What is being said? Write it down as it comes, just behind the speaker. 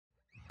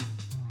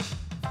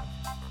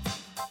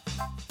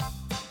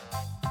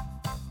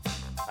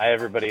Hi,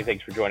 everybody.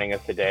 Thanks for joining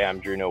us today. I'm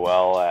Drew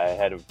Noel,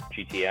 head of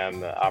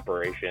GTM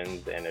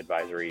operations and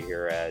advisory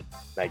here at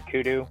Mag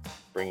Kudu,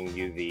 bringing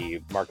you the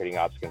Marketing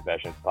Ops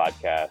Confessions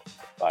podcast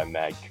by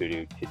Mag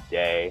Kudu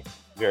today.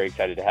 Very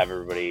excited to have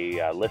everybody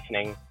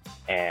listening,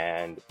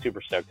 and super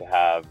stoked to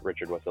have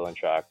Richard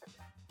Wasylynchuk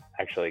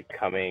actually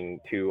coming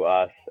to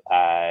us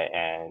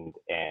and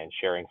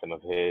sharing some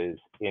of his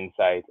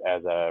insights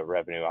as a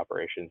revenue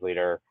operations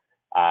leader.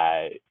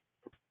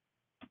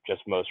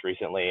 Just most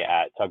recently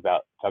at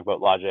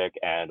Tugboat Logic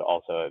and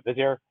also at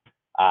Vizier.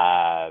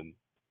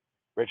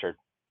 Richard,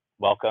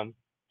 welcome.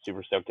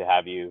 Super stoked to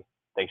have you.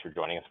 Thanks for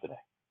joining us today.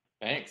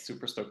 Thanks.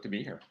 Super stoked to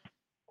be here.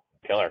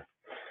 Killer.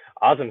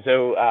 Awesome.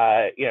 So,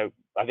 I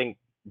think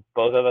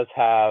both of us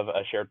have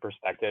a shared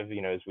perspective,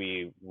 as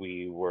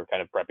we were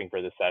kind of prepping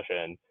for this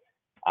session.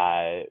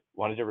 I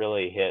wanted to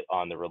really hit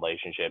on the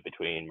relationship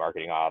between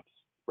marketing ops,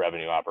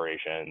 revenue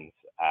operations,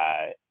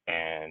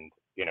 and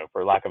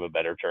for lack of a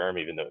better term,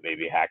 even though it may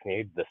be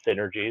hackneyed, the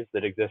synergies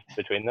that exist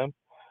between them.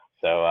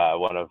 So I'm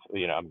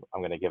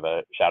going to give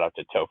a shout out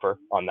to Topher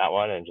on that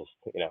one and just,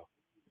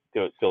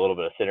 do a little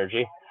bit of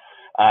synergy.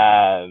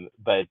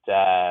 But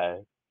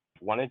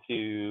wanted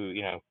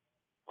to,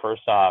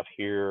 first off,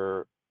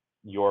 hear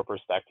your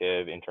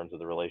perspective in terms of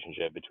the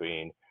relationship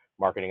between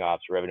marketing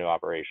ops, revenue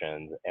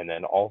operations, and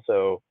then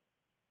also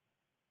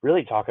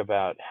really talk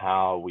about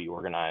how we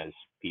organize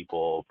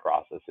people,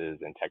 processes,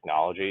 and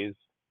technologies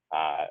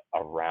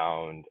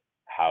around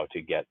how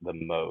to get the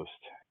most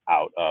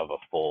out of a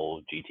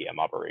full GTM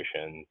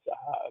operations,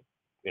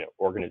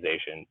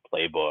 organization,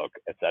 playbook,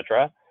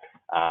 etc.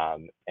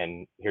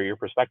 And hear your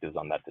perspectives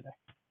on that today.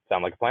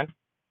 Sound like a plan?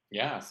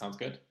 Yeah, sounds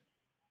good.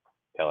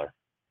 Killer.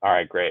 All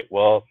right, great.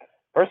 Well,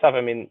 first off,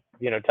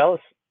 tell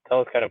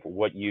us kind of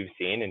what you've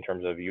seen in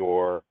terms of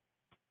your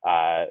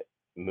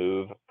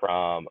move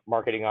from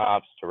marketing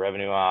ops to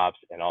revenue ops,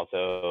 and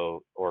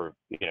also,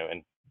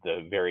 and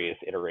the various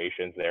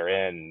iterations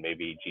therein,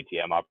 maybe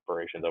GTM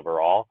operations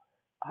overall.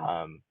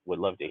 Would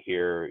love to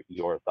hear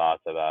your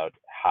thoughts about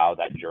how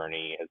that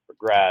journey has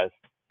progressed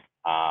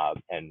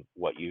and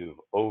what you've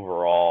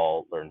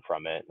overall learned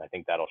from it. And I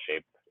think that'll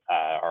shape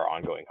our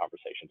ongoing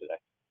conversation today.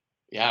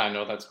 Yeah,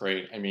 no, that's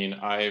great. I mean,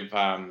 I've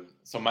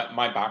so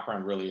my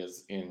background really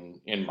is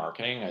in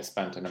marketing. I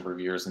spent a number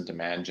of years in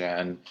demand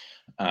gen,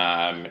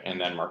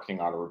 and then marketing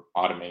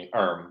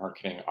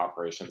marketing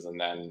operations, and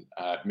then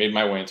made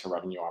my way into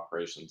revenue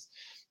operations.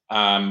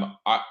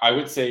 I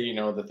would say,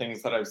 the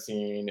things that I've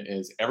seen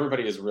is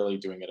everybody is really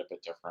doing it a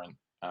bit different.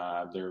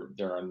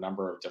 There are a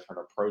number of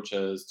different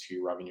approaches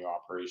to revenue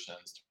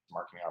operations, to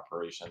marketing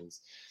operations.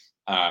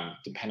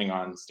 Depending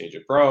on stage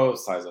of growth,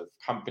 size of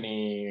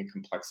company,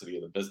 complexity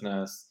of the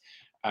business.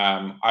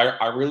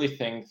 I really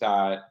think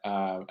that,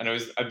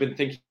 I've been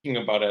thinking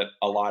about it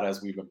a lot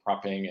as we've been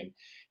prepping,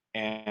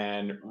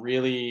 and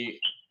really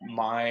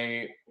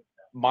my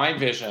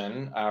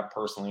vision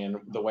personally, and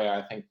the way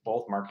I think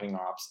both marketing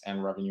ops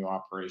and revenue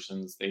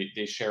operations,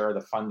 they share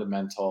the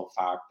fundamental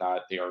fact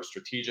that they are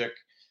strategic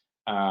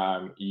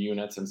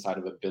units inside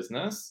of a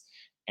business.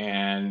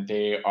 And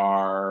they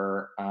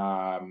are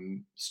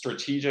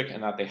strategic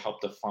in that they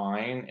help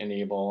define,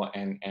 enable,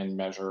 and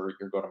measure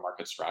your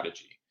go-to-market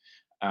strategy.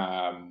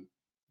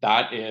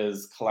 That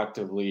is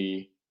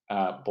collectively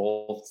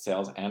both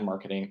sales and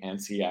marketing and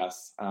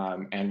CS,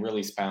 and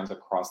really spans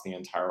across the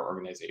entire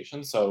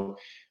organization. So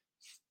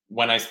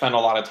when I spend a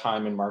lot of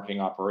time in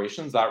marketing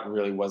operations, that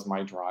really was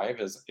my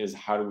drive, is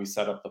how do we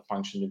set up the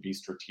function to be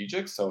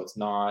strategic? So it's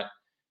not,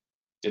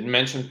 didn't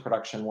mention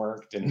production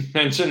work, didn't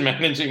mention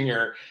managing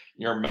your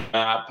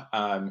map.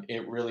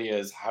 It really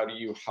is, how do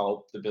you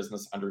help the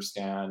business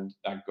understand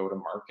that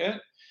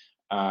go-to-market?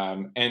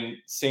 And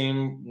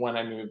same when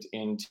I moved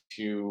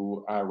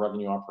into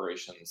revenue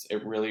operations.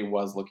 It really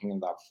was looking at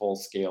that full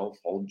scale,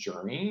 full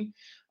journey,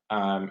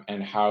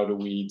 and how do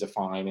we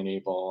define,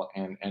 enable,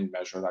 and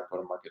measure that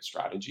go-to-market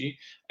strategy?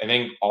 I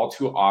think all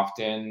too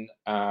often,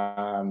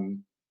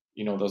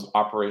 those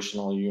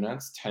operational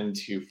units tend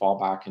to fall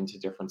back into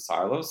different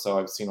silos. So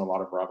I've seen a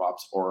lot of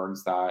RevOps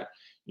orgs that,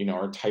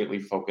 are tightly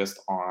focused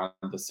on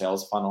the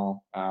sales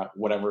funnel,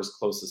 whatever is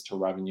closest to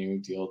revenue,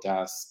 deal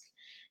desk,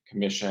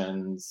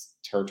 commissions,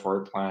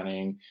 territory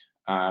planning,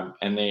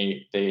 and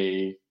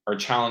they are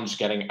challenged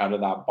getting out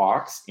of that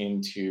box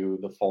into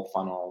the full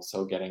funnel.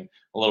 So getting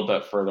a little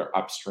bit further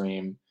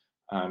upstream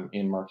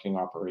in marketing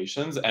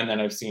operations. And then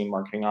I've seen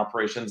marketing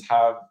operations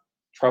have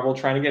trouble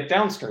trying to get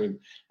downstream,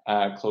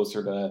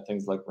 closer to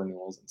things like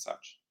renewals and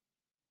such.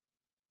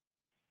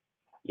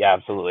 Yeah,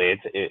 absolutely.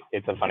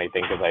 It's a funny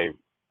thing because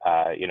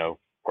I, of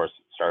course,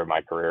 started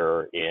my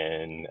career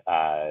in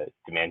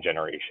demand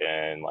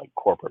generation, like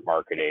corporate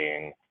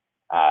marketing,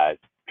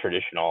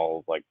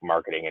 traditional like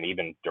marketing, and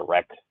even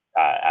direct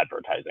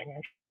advertising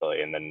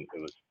actually. And then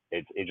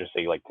it's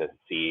interesting like to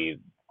see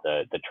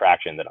the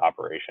traction that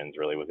operations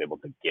really was able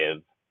to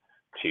give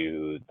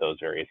to those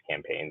various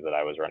campaigns that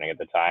I was running at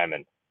the time,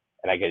 and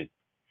I could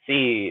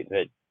see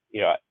that,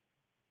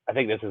 I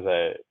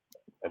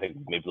think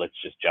maybe let's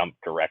just jump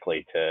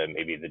directly to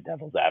maybe the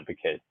devil's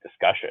advocate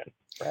discussion,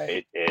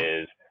 right?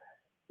 Is,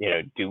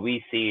 do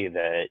we see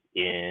that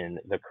in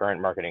the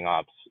current marketing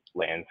ops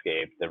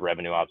landscape, the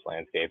revenue ops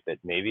landscape, that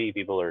maybe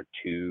people are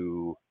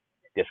too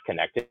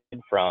disconnected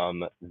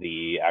from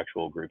the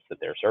actual groups that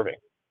they're serving?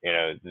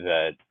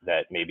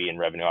 That maybe in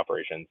revenue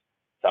operations,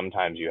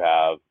 sometimes you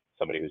have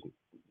somebody who's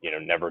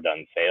never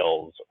done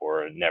sales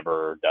or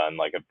never done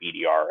like a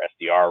BDR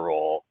SDR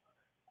role,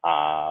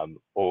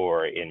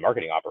 or in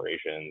marketing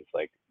operations,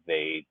 like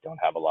they don't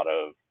have a lot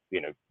of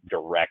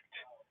direct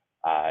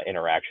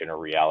interaction or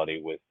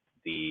reality with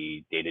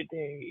the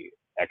day-to-day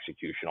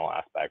executional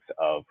aspects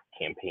of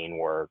campaign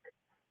work,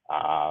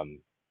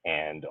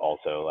 and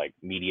also like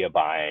media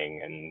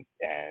buying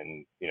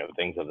and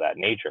things of that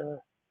nature.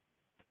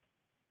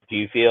 Do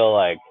you feel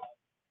like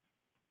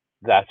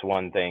that's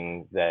one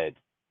thing that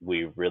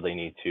we really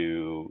need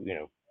to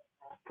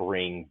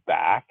bring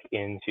back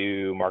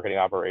into marketing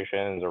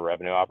operations or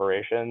revenue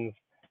operations,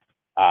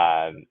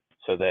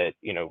 so that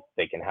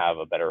they can have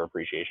a better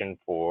appreciation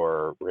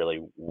for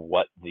really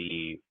what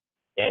the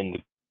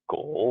end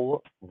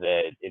goal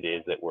that it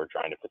is that we're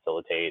trying to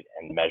facilitate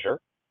and measure?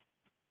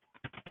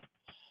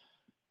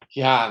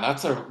 Yeah,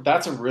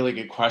 that's a really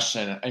good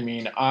question. I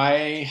mean,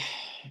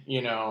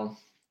 you know,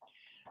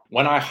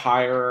 when I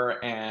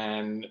hire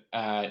and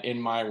in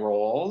my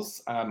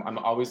roles, I'm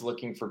always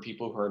looking for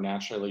people who are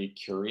naturally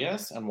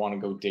curious and want to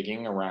go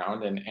digging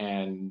around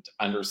and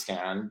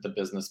understand the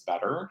business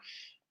better.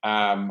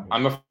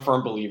 I'm a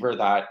firm believer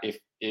that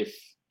if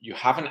you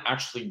haven't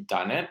actually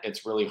done it,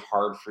 it's really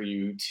hard for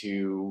you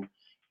to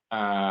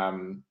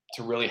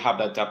really have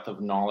that depth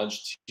of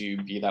knowledge to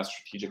be that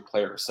strategic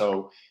player.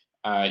 So,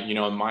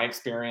 in my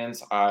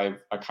experience, I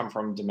come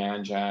from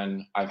demand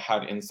gen. I've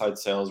had inside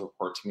sales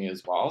report to me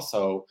as well.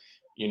 So,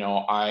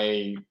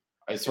 I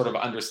sort of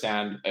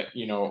understand,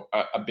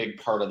 a big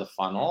part of the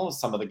funnel.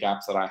 Some of the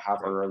gaps that I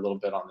have are a little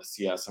bit on the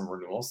CS and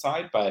renewal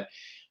side, but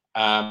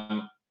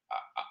um,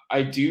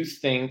 I do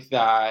think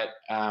that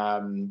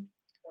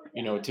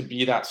to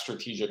be that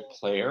strategic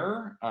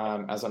player,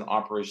 as an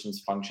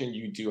operations function,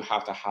 you do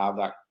have to have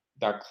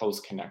that close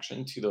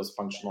connection to those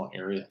functional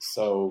areas.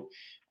 So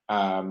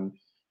um,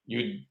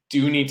 you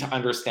do need to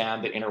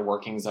understand the inner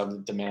workings of the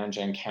demand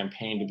gen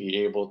campaign to be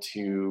able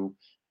to,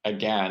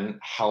 again,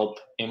 help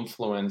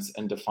influence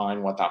and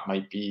define what that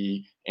might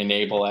be,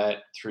 enable it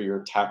through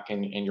your tech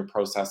and your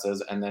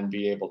processes, and then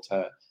be able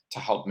to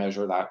help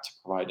measure that to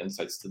provide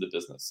insights to the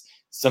business.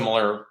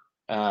 Similar,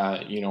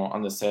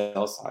 on the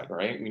sales side,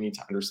 right? We need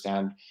to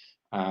understand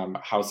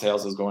how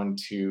sales is going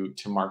to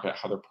market,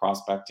 how they're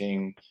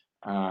prospecting,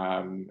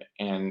 and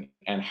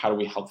how do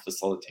we help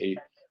facilitate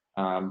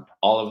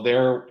all of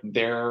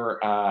their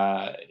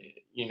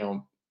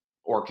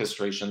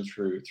orchestration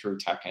through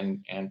tech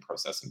and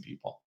process and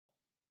people.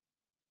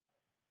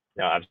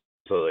 No,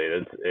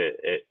 absolutely.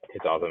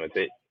 It's awesome. It's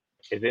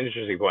an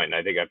interesting point, and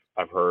I think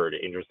I've heard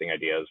interesting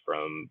ideas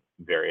from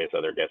various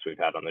other guests we've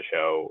had on the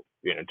show.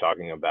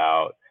 Talking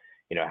about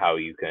how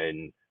you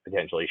can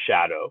potentially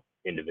shadow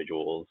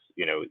individuals,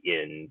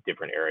 in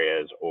different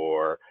areas,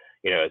 or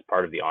as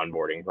part of the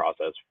onboarding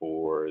process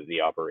for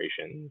the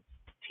operations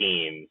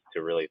teams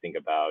to really think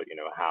about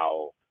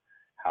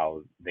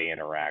how they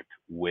interact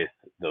with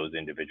those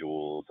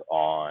individuals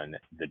on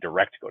the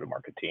direct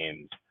go-to-market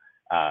teams,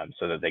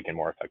 so that they can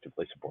more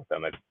effectively support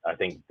them. I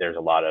think there's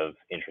a lot of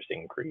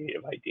interesting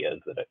creative ideas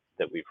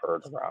that we've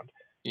heard around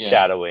Yeah,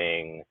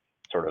 shadowing,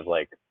 sort of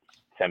like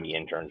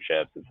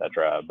semi-internships,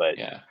 etc. But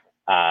yeah,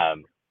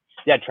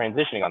 yeah,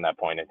 transitioning on that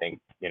point, I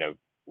think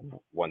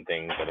one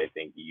thing that I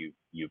think you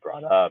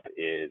brought up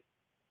is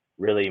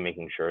really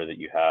making sure that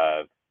you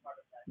have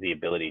the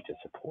ability to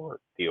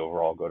support the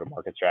overall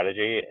go-to-market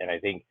strategy. And I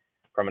think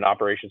from an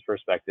operations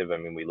perspective, I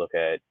mean, we look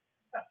at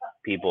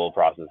people,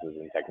 processes,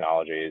 and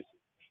technologies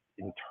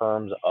in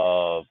terms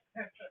of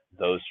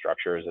those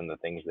structures and the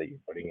things that you're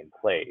putting in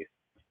place,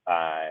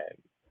 uh,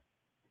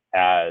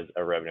 as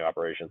a revenue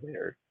operations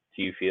leader.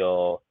 Do you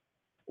feel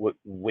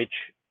which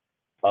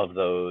of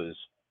those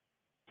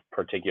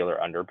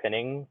particular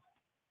underpinnings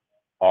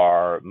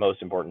are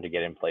most important to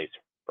get in place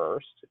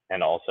first?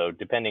 And also,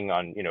 depending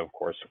on, of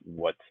course,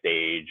 what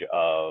stage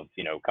of,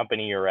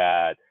 company you're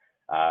at,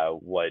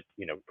 what,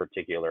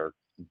 particular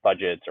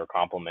budgets or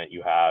complement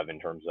you have in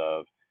terms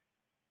of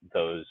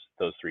those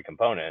three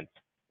components,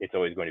 it's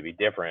always going to be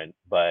different.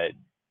 But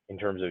in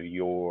terms of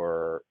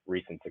your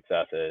recent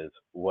successes,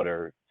 what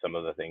are some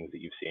of the things that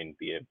you've seen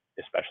be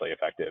especially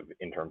effective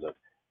in terms of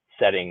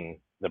setting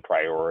the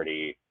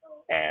priority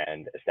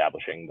and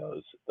establishing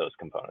those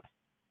components?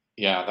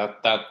 yeah.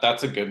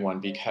 That's a good one,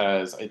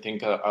 because I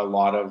think a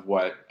lot of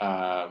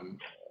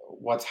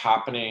what's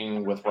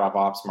happening with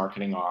RevOps,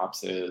 marketing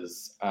ops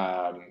is,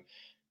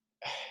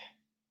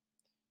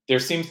 there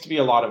seems to be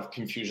a lot of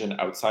confusion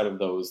outside of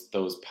those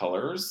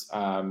pillars,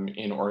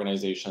 in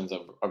organizations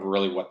of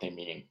really what they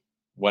mean.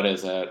 What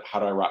is it? How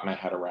do I wrap my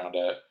head around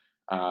it?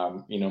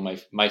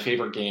 My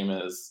favorite game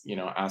is,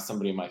 ask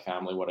somebody in my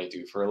family what I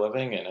do for a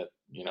living, and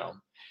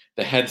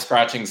the head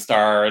scratching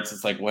starts.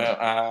 It's like,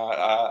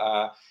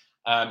 well,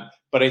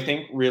 but I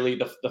think really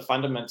the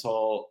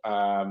fundamental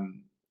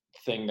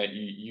thing that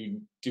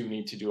you do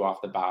need to do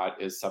off the bat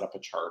is set up a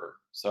charter.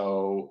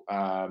 So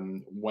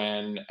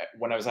when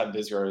I was at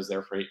Visio, I was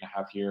there for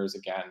 8.5 years.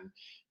 Again,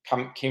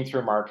 came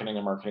through marketing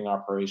and marketing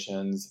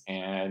operations,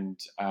 and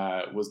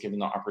was given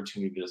the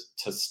opportunity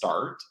to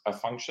start a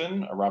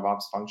function, a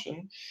RevOps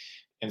function.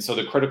 And so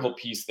the critical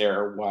piece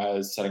there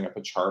was setting up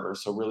a charter.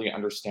 So really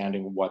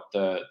understanding what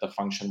the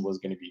function was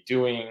going to be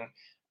doing,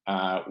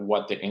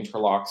 what the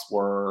interlocks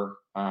were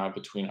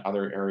between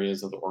other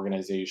areas of the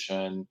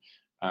organization,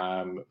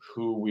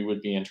 who we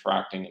would be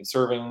interacting and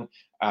serving,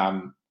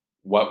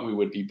 what we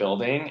would be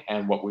building,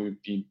 and what we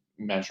would be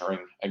measuring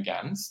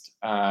against.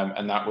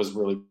 And that was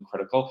really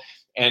critical.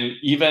 And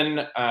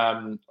even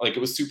like it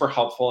was super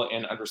helpful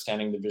in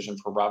understanding the vision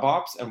for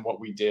RevOps. And what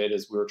we did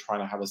is we were trying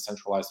to have a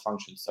centralized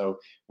function. So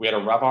we had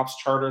a RevOps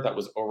charter that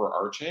was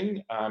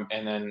overarching,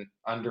 and then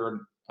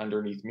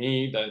underneath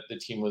me, the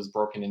team was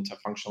broken into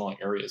functional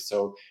areas.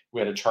 So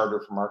we had a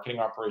charter for marketing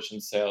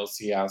operations, sales,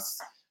 CS,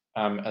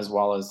 as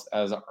well as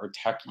our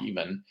tech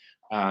even.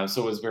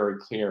 So it was very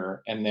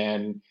clear. And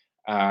then,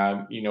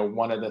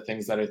 one of the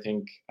things that I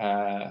think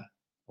a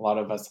lot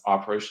of us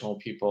operational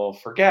people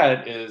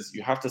forget is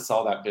you have to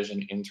sell that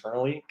vision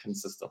internally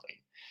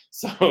consistently.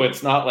 So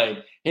it's not like,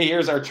 hey,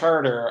 here's our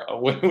charter,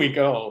 away we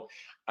go.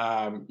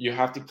 You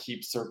have to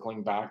keep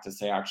circling back to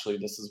say, actually,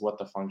 this is what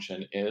the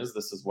function is,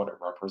 this is what it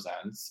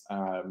represents.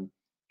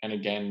 And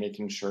again,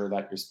 making sure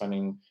that you're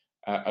spending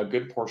a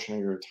good portion of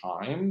your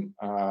time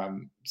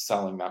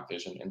selling that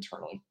vision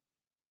internally.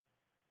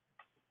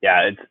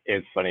 Yeah,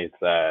 it's funny.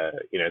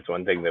 It's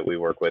one thing that we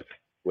work with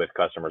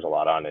customers a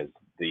lot on is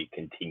the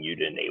continued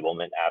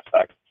enablement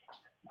aspect,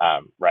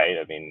 right?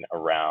 I mean,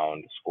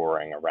 around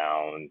scoring,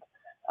 around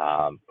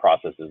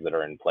processes that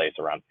are in place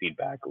around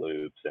feedback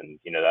loops, and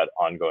that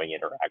ongoing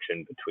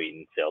interaction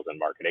between sales and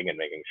marketing, and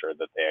making sure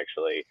that they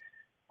actually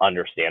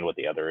understand what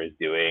the other is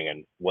doing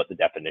and what the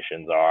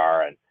definitions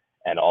are,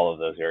 and all of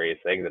those various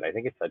things. And I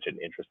think it's such an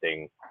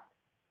interesting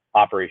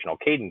operational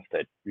cadence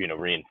that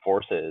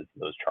reinforces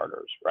those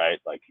charters, right?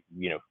 Like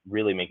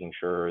really making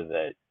sure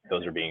that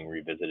those are being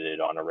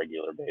revisited on a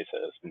regular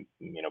basis, and,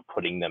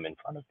 putting them in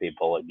front of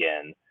people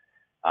again.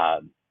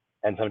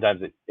 And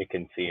sometimes it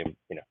can seem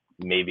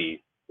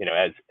maybe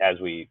as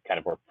we kind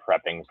of were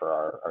prepping for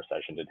our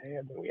session today,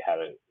 I mean, we had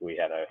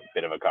a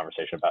bit of a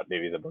conversation about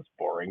maybe the most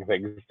boring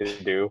things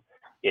to do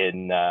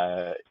in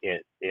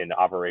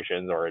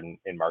operations or in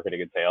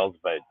marketing and sales,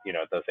 but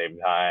at the same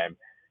time,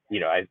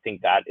 I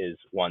think that is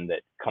one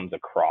that comes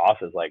across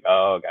as like,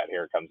 oh God,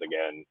 here it comes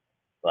again.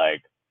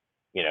 Like,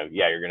 yeah,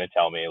 you're going to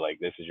tell me like,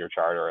 this is your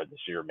charter, and this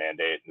is your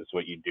mandate, and this is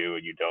what you do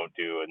and you don't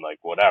do, and like,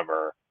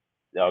 whatever.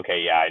 Okay.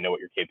 Yeah, I know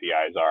what your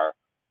KPIs are.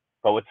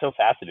 But what's so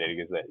fascinating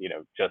is that,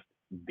 just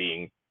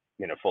being,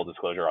 full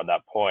disclosure on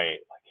that point,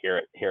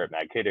 like here at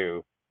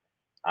MagKidoo,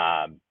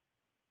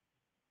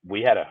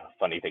 we had a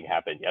funny thing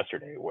happen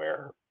yesterday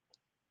where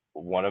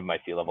one of my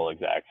C-level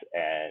execs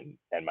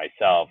and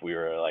myself, we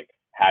were like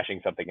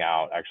hashing something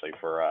out actually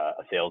for a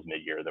sales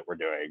mid-year that we're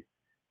doing.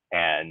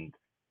 And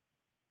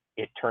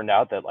it turned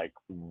out that like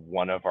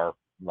one of our,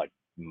 like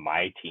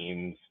my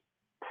team's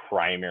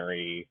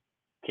primary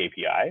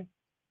KPI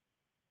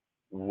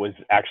was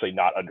actually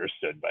not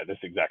understood by this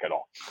exec at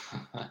all.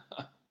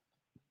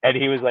 And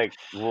he was like,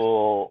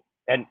 well,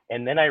 and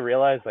then I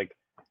realized like,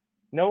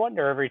 no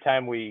wonder every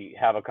time we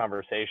have a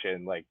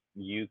conversation, like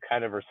you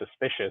kind of are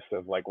suspicious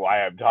of like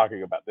why I'm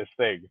talking about this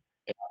thing.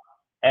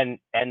 And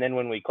then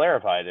when we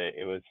clarified it,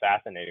 it was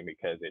fascinating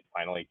because it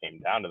finally came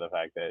down to the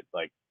fact that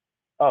like,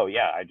 oh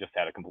yeah, I just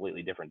had a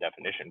completely different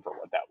definition for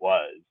what that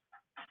was.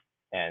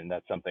 And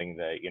that's something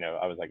that,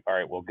 I was like, all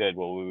right, well, good.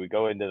 Well, when we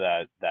go into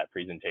that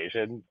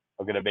presentation,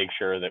 I'm going to make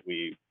sure that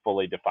we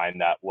fully define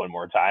that one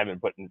more time and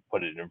put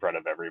it in front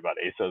of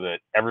everybody so that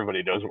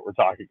everybody knows what we're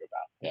talking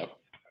about. Yep.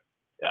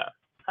 Yeah.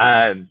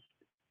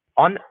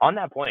 On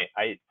that point,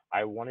 I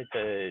wanted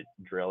to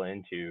drill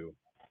into,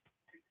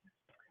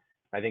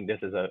 I think this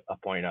is a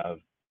point of,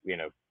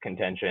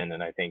 contention.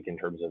 And I think in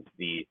terms of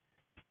the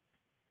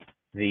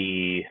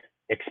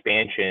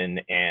expansion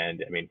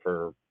and, I mean,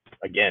 for,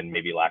 again,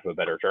 maybe lack of a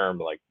better term,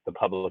 like the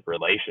public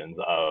relations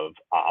of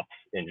ops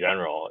in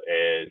general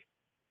is,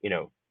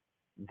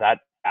 that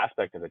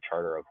aspect of the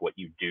charter of what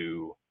you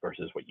do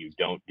versus what you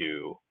don't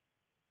do.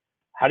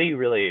 How do you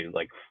really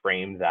like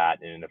frame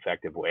that in an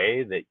effective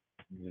way that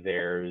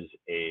there's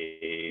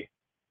a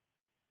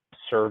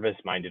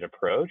service-minded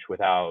approach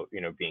without,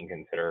 being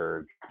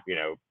considered,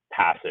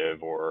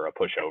 passive or a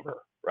pushover,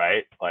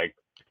 right? Like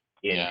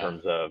in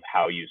terms of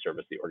how you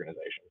service the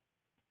organization.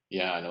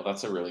 Yeah, I know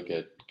that's a really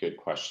good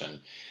question.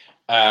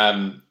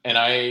 And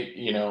I,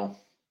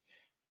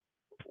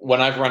 when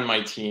I've run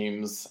my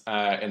teams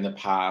in the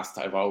past,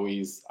 I've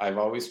always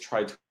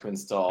tried to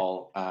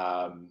instill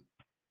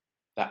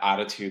the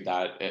attitude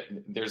that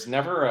there's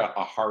never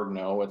a hard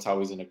no. It's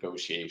always a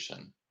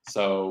negotiation.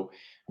 So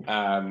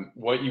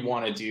what you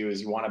want to do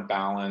is you want to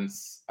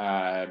balance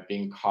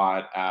being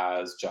caught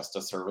as just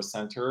a service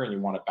center, and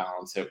you want to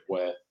balance it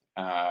with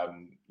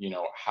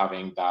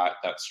having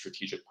that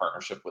strategic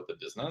partnership with the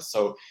business.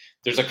 So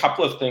there's a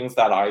couple of things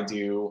that I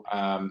do,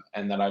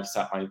 and that I've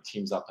set my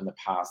teams up in the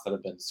past that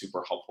have been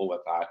super helpful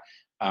with that.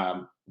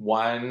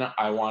 One,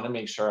 I want to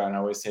make sure, and I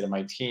always say to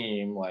my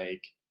team,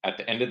 like, at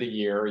the end of the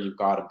year, you've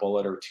got a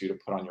bullet or two to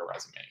put on your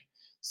resume.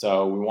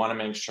 So we want to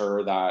make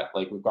sure that,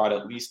 like, we've got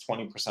at least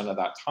 20% of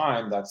that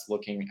time that's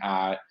looking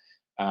at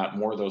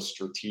more of those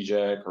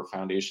strategic or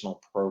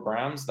foundational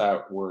programs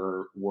that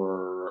we're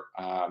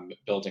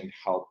building to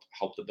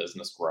help the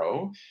business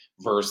grow,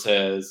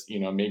 versus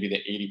maybe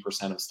the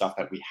 80% of stuff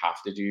that we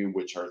have to do,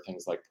 which are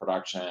things like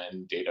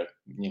production, data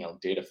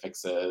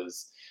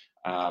fixes,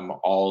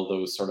 all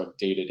those sort of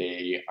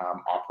day-to-day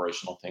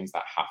operational things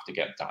that have to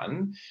get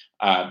done,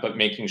 but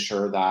making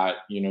sure that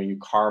you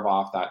carve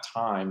off that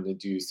time to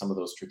do some of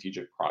those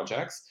strategic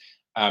projects.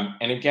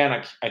 And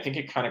again, I think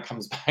it kind of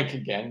comes back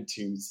again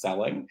to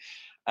selling.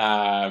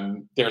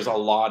 There's a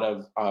lot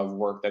of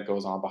work that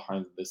goes on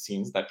behind the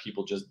scenes that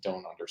people just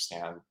don't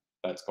understand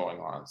that's going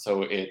on.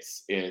 So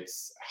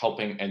it's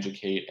helping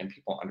educate and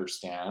people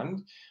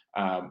understand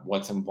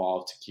what's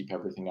involved to keep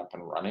everything up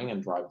and running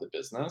and drive the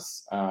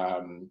business.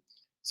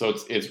 So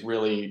it's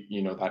really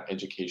that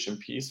education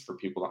piece for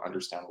people to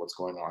understand what's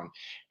going on.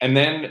 And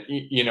then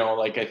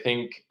like, I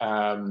think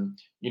some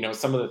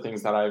of the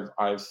things that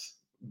I've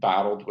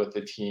battled with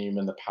the team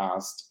in the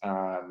past,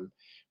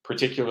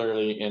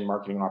 particularly in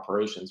marketing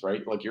operations,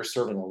 right? Like, you're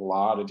serving a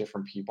lot of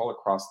different people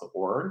across the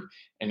org,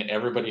 and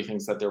everybody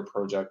thinks that their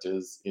project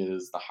is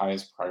the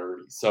highest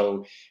priority.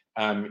 So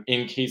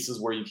in cases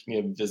where you can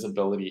give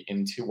visibility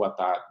into what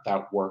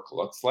that work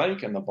looks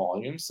like and the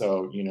volume.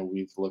 So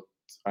we've looked,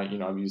 I've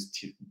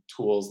used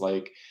tools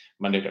like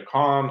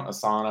Monday.com,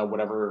 Asana,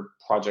 whatever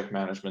project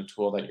management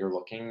tool that you're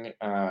looking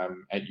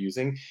at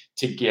using,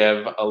 to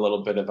give a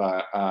little bit of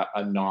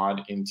a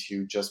nod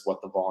into just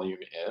what the volume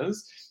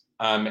is.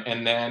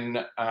 And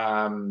then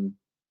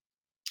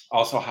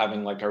also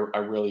having like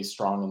a really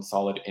strong and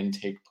solid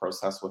intake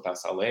process with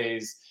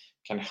SLAs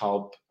can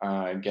help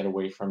get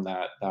away from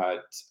that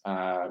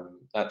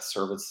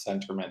service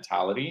center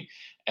mentality.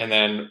 And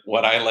then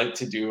what I like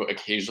to do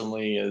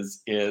occasionally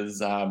is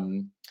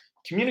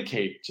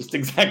communicate just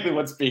exactly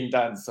what's being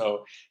done.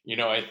 So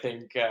I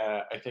think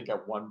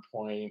at one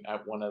point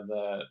at one of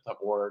the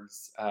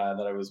orgs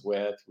that I was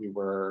with, we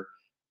were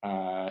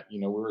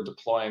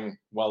deploying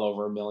well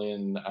over 1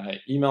 million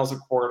emails a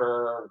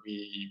quarter.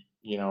 We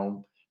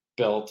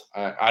built,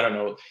 I don't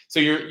know. So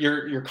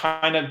you're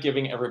kind of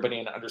giving everybody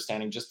an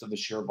understanding just of the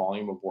sheer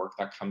volume of work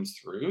that comes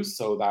through,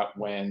 so that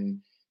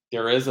when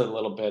there is a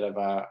little bit of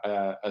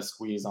a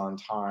squeeze on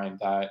time,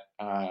 that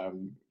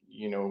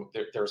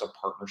there's a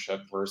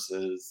partnership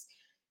versus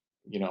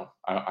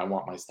I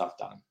want my stuff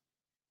done.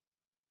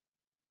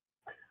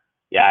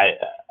 Yeah,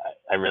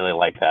 I really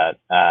like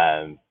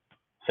that.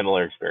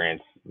 Similar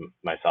experience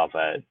myself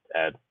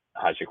at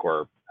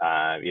HashiCorp.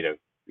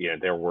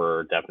 There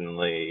were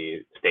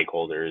definitely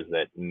stakeholders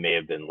that may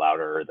have been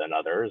louder than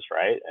others,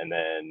 right? And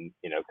then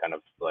kind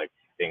of like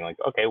being like,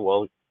 okay,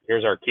 well,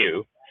 here's our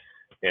queue,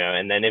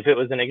 and then if it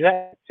was an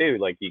exec too,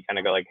 like, you kind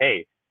of go like,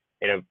 hey,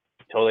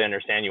 totally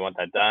understand you want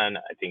that done.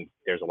 I think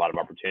there's a lot of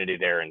opportunity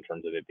there in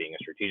terms of it being a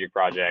strategic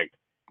project.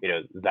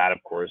 That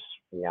of course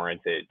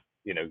warrants it,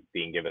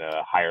 being given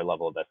a higher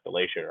level of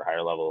escalation or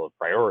higher level of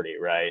priority,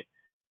 right?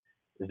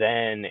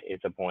 Then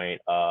it's a point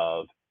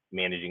of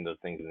managing those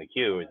things in the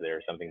queue. Is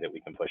there something that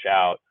we can push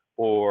out,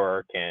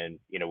 or can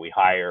we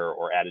hire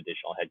or add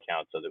additional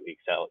headcount so that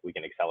we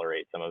can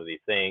accelerate some of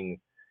these things?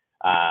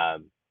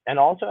 And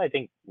also, I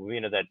think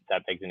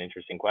that begs an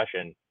interesting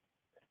question.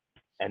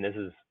 And this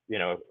is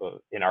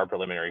in our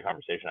preliminary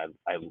conversation,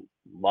 I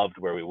loved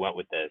where we went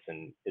with this,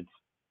 and it's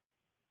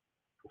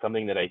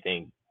something that I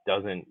think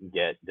doesn't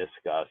get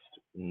discussed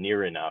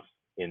near enough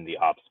in the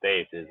ops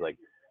space, is like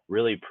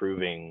really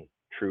proving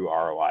true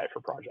ROI for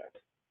projects,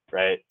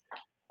 right?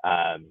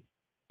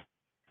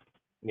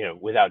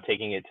 Without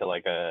taking it to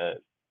like a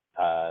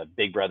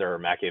Big Brother or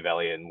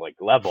Machiavellian like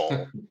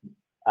level,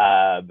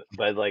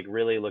 but like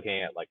really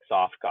looking at like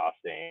soft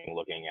costing,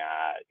 looking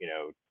at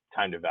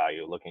time to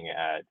value, looking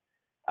at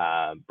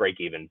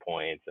break-even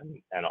points,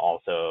 and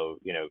also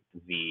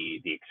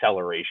the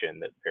acceleration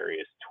that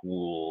various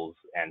tools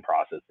and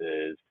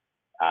processes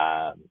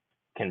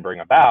can bring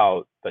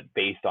about, but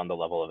based on the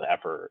level of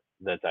effort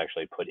that's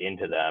actually put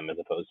into them, as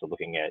opposed to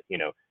looking at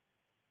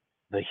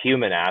the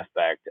human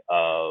aspect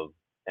of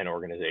an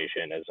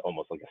organization as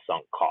almost like a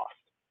sunk cost,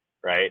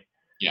 right?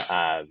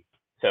 Yeah.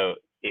 So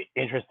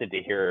interested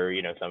to hear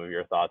some of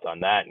your thoughts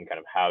on that, and kind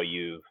of how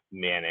you've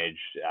managed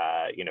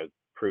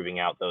proving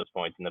out those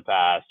points in the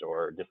past,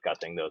 or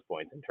discussing those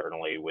points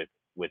internally with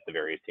the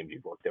various teams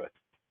you've worked with.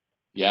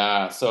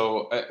 Yeah.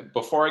 So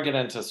before I get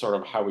into sort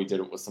of how we did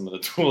it with some of the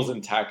tools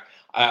and tech,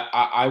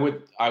 I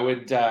would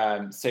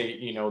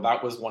say that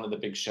was one of the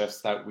big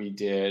shifts that we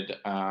did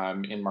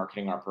in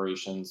marketing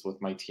operations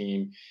with my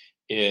team,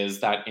 is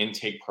that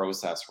intake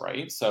process,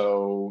 right?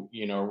 So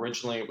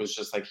originally it was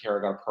just like, here,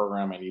 I got a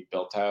program I need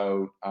built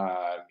out.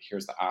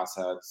 Here's the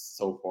assets,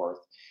 so forth.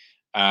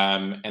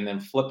 and then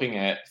flipping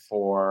it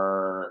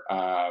for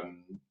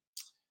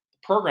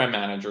program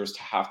managers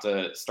to have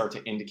to start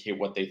to indicate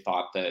what they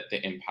thought that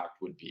the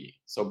impact would be.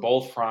 So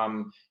both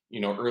from,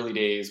 early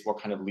days, what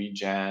kind of lead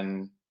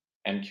gen,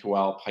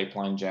 MQL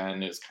pipeline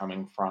gen is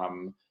coming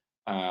from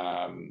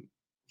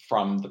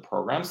the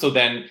program. So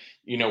then,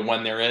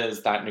 when there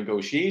is that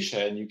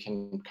negotiation, you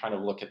can kind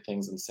of look at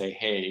things and say,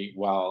 hey,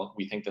 well,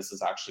 we think this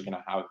is actually going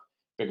to have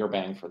bigger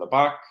bang for the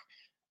buck.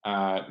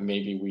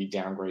 Maybe we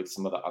downgrade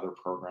some of the other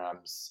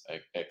programs,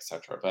 et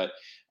cetera. But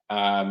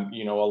a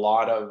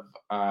lot of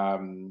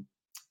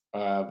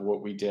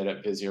what we did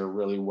at Visier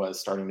really was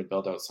starting to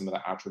build out some of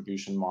the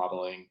attribution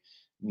modeling,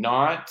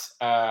 not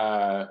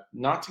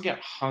to get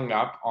hung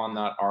up on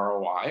that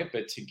ROI,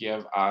 but to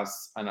give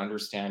us an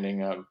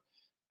understanding of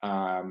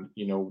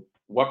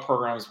what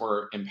programs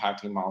were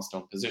impacting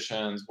milestone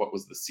positions, what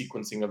was the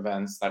sequencing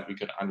events that we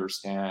could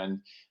understand,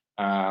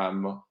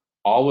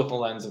 all with the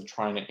lens of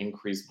trying to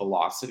increase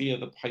velocity of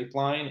the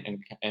pipeline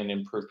and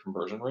improve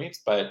conversion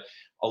rates. But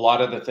a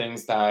lot of the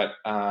things that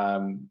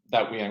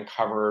that we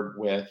uncovered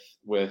with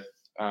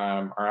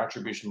our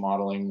attribution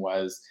modeling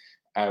was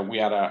we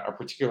had a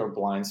particular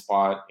blind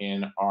spot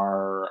in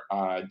our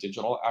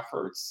digital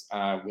efforts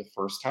with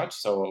First Touch.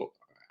 So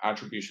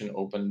attribution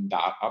opened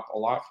that up a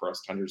lot for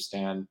us to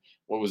understand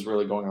what was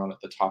really going on at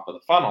the top of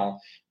the funnel,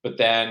 but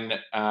then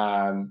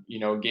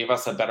gave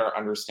us a better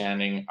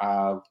understanding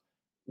of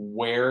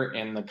where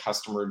in the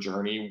customer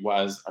journey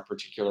was a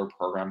particular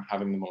program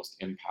having the most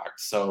impact.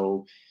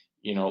 So,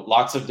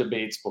 lots of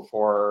debates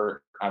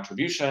before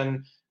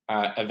attribution.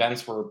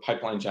 Events were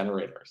pipeline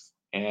generators.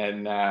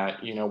 And,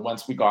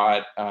 once we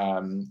got,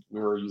 we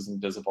were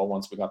using Visible,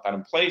 once we got that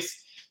in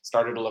place,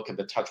 started to look at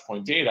the touch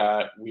point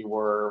data, we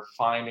were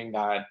finding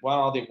that,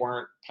 well, they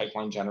weren't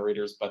pipeline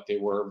generators, but they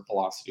were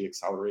velocity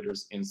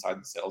accelerators inside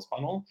the sales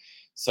funnel.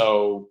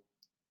 So,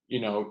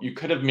 you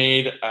could have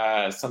made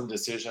some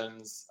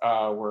decisions.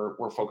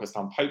 We're focused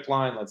on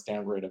pipeline, let's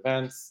downgrade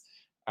events.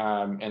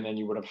 And then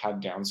you would have had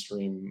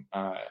downstream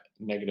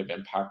negative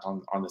impact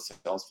on the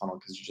sales funnel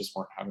because you just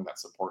weren't having that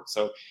support.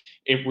 So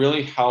it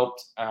really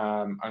helped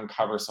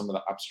uncover some of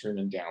the upstream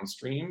and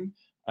downstream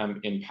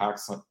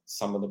impacts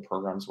some of the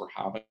programs we're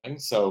having.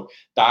 So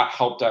that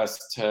helped us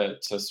to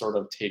sort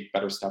of take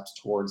better steps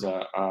towards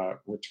a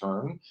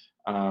return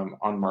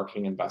on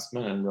marketing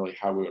investment and really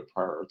how we would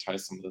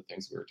prioritize some of the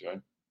things we were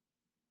doing.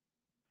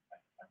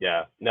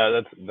 Yeah, no,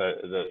 that's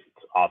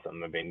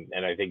awesome. I mean,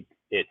 and I think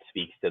it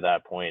speaks to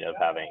that point of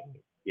having,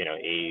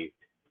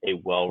 a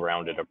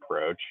well-rounded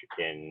approach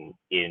in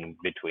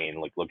between,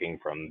 like looking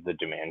from the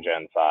demand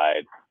gen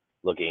side,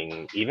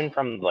 looking even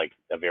from like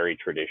a very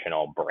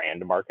traditional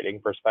brand marketing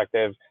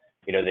perspective,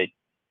 that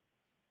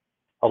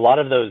a lot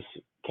of those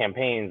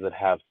campaigns that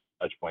have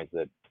touch points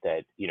that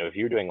if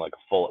you're doing like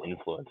a full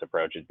influence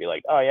approach, it'd be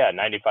like, oh yeah,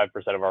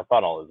 95% of our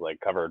funnel is like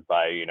covered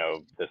by,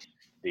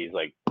 these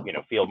like,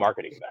 field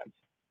marketing events.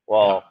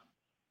 Well,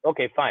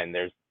 okay, fine.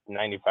 There's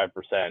 95%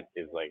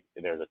 is like,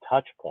 there's a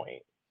touch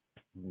point,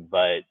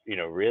 but,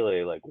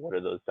 really like, what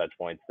are those touch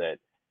points that,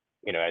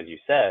 as you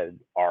said,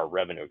 are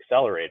revenue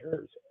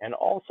accelerators? And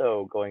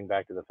also going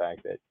back to the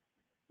fact that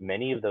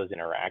many of those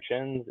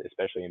interactions,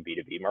 especially in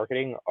B2B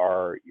marketing,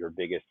 are your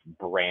biggest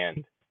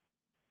brand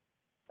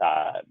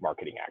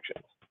marketing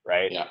actions,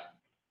 right? Yeah.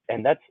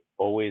 And that's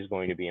always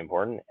going to be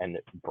important. And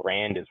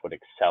brand is what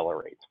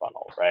accelerates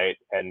funnel, right?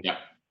 And Yeah.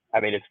 I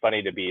mean, it's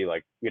funny to be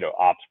like,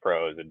 ops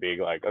pros and being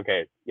like,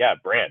 okay, yeah,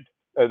 brand.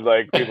 And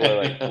like, people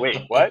are like,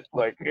 wait, what?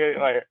 Like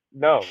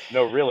no,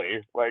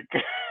 really. Like,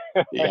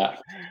 Yeah.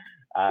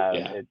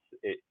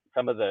 it's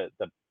some of the,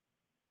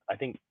 I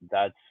think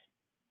that's,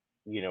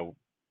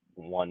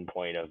 one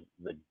point of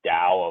the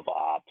Tao of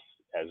ops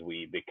as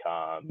we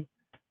become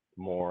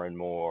more and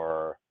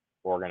more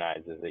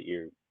organized is that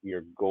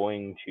you're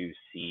going to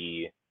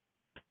see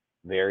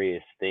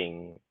various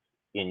things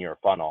in your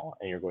funnel,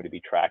 and you're going to be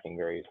tracking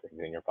various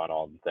things in your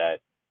funnel that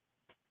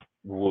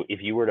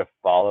if you were to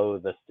follow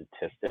the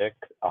statistic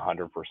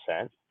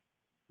 100%,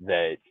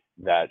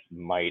 that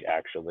might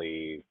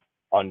actually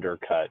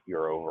undercut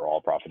your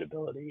overall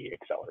profitability,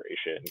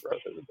 acceleration, growth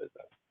as a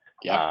business.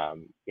 Yeah.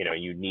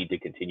 You need to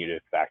continue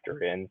to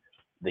factor in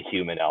the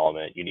human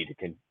element. You need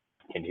to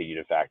continue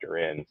to factor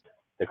in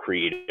the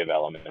creative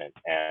element,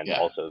 and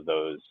also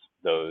those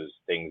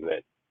things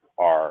that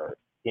are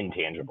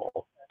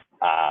intangible.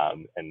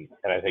 And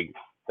I think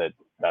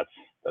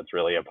that's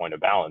really a point of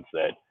balance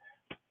that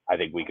I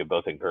think we could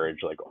both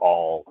encourage like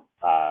all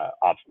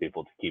ops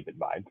people to keep in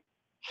mind.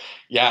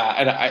 Yeah,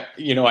 and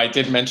I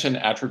did mention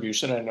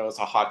attribution. I know it's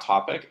a hot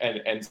topic,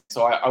 and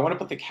so I want to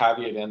put the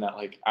caveat in that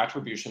like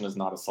attribution is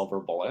not a silver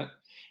bullet.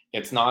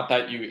 It's not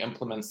that you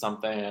implement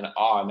something and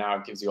now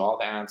it gives you all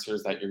the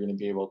answers that you're going to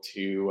be able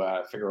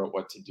to figure out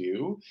what to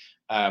do.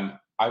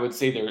 I would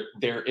say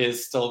there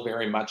is still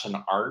very much an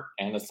art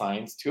and a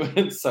science to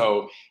it.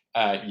 So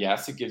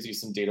yes, it gives you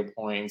some data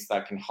points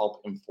that can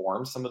help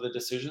inform some of the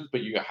decisions,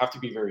 but you have to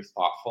be very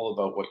thoughtful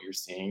about what you're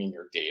seeing in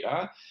your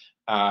data.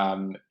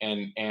 And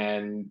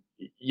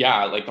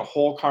yeah, like the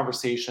whole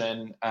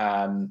conversation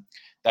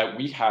that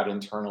we had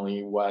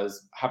internally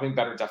was having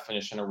better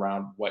definition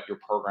around what your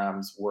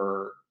programs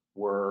were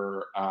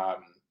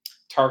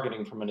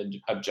targeting from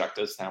an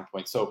objective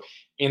standpoint. So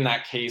in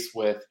that case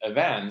with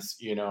events,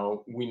 we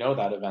know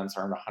that events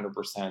aren't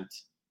 100%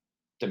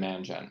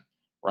 demand gen,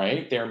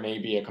 right? There may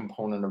be a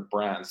component of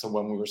brand. So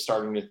when we were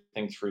starting to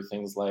think through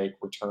things like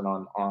return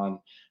on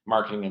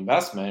marketing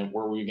investment,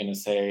 were we going to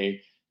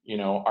say,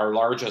 our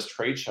largest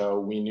trade show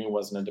we knew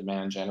wasn't a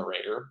demand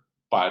generator,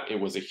 but it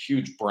was a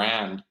huge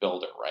brand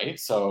builder, right?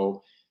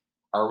 So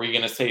are we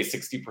going to say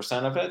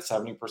 60% of it,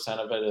 70%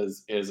 of it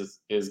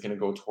is going to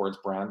go towards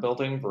brand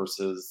building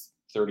versus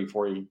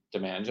 30-40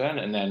 demand gen?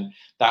 And then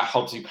that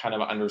helps you kind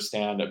of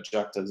understand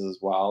objectives as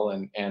well,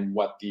 and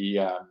what the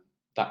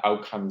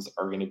outcomes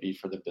are going to be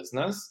for the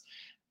business,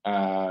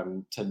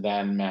 to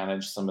then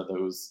manage some of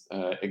those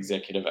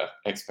executive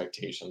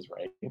expectations,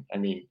 right? I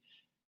mean,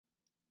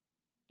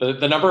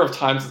 the number of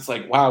times it's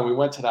like, wow, we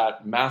went to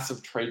that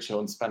massive trade show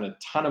and spent a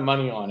ton of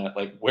money on it.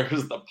 Like,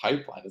 where's the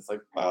pipeline? It's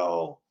like,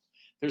 well,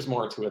 there's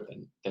more to it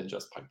than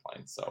just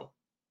pipeline. So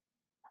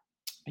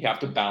you have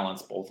to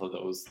balance both of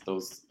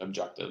those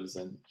objectives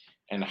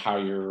and how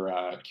you're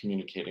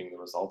communicating the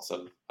results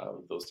of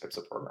those types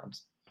of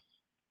programs.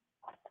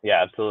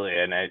 Yeah, absolutely.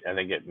 And I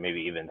think it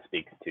maybe even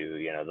speaks to,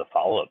 the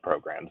follow-up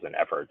programs and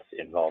efforts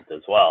involved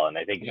as well. And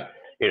I think, Yeah.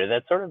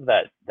 That's sort of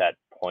that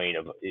point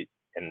of it.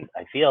 And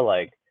I feel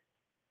like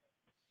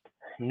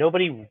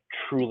nobody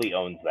truly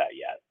owns that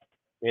yet.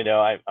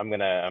 I'm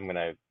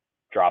gonna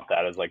drop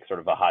that as like sort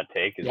of a hot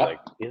take. Is Yep. like,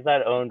 is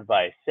that owned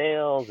by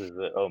sales? Is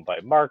it owned by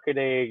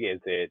marketing? Is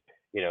it,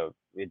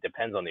 it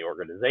depends on the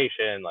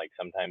organization. Like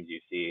sometimes you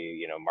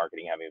see,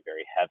 marketing having a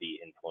very heavy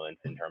influence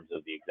in terms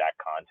of the exact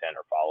content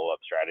or follow-up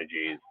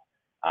strategies.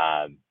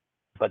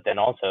 But then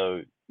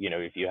also,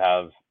 if you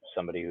have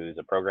somebody who's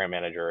a program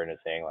manager and is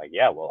saying like,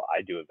 yeah, well,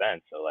 I do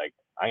events, so like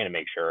I'm gonna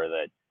make sure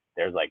that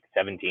there's like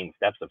 17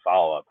 steps of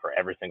follow-up for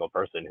every single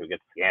person who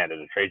gets scanned at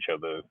a trade show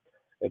booth.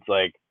 It's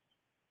like,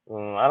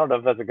 I don't know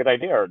if that's a good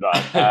idea or not.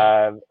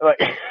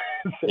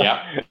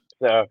 Yeah.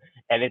 So,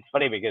 and it's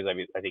funny because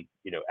I think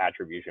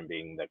attribution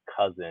being the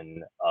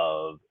cousin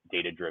of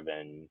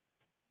data-driven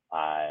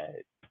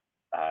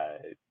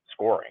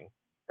scoring,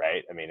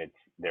 right? I mean,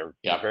 they're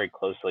very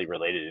closely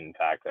related. In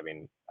fact, I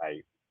mean,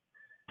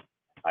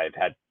 I've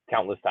had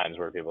countless times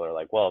where people are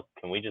like, well,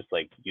 can we just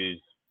like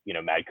use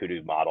Mad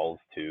Kudu models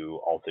to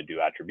also do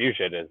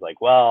attribution? Is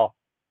like, well,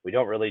 we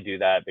don't really do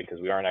that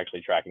because we aren't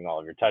actually tracking all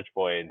of your touch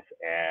points,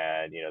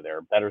 and there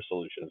are better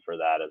solutions for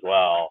that as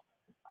well.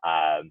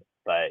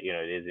 But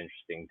it is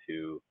interesting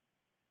to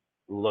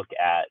look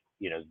at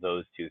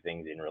those two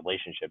things in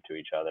relationship to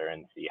each other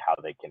and see how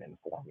they can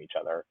inform each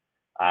other.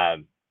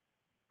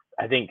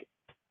 I think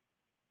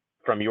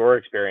from your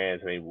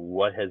experience, I mean,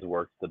 what has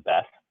worked the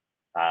best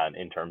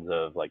in terms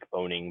of like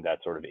owning that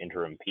sort of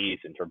interim piece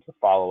in terms of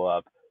follow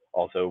up?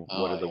 Also,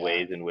 what are the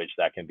ways in which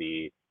that can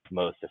be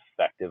most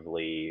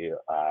effectively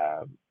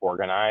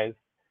organized?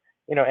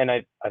 And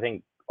I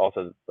think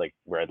also like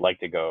where I'd like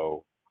to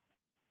go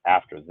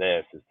after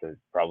this is to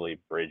probably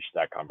bridge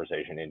that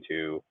conversation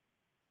into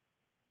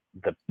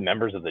the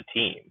members of the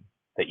team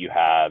that you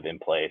have in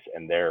place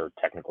and their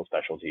technical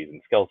specialties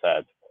and skill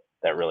sets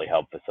that really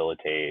help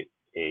facilitate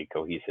a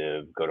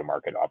cohesive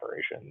go-to-market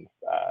operations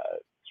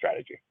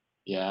strategy.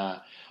 Yeah,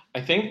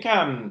 I think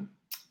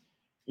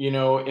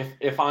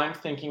if I'm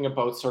thinking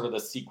about sort of the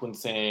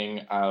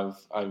sequencing of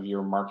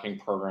your marketing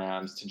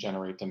programs to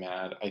generate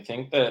demand, I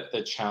think that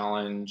the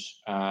challenge,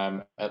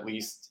 at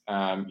least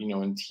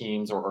in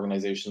teams or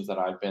organizations that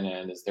I've been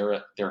in, is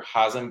there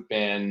hasn't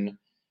been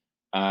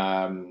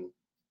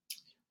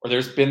or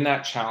there's been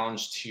that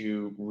challenge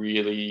to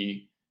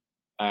really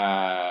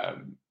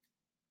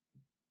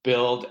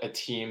build a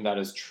team that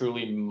is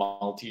truly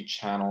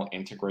multi-channel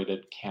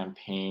integrated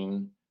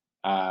campaign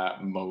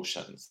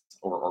motions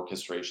or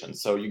orchestration.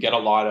 So you get a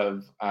lot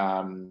of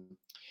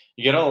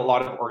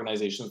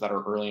organizations that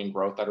are early in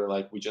growth that are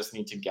like, we just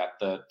need to get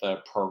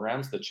the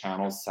programs, the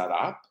channels set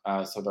up,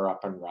 so they're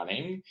up and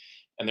running,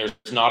 and there's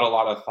not a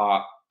lot of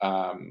thought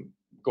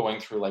going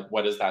through like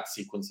what is that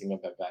sequencing of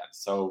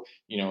events. So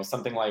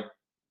something like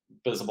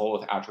visible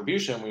with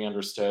attribution, we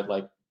understood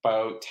like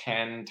about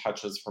 10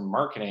 touches from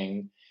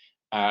marketing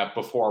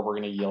before we're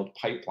going to yield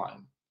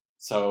pipeline.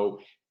 So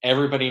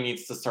everybody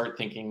needs to start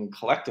thinking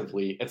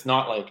collectively. It's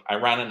not like I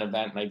ran an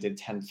event and I did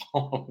 10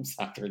 follow-ups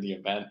after the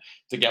event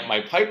to get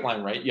my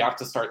pipeline right. You have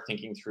to start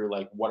thinking through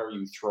like, what are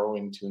you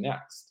throwing to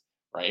next,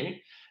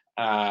 right?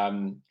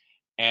 And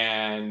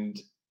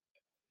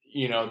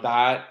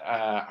that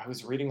I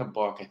was reading a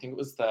book. I think it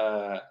was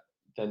the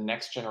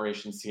Next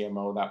Generation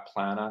CMO that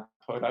Plana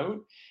put out,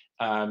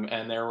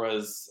 and there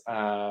was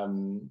a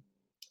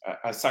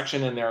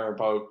section in there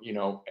about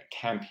a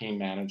campaign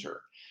manager,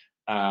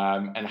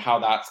 and how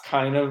that's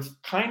kind of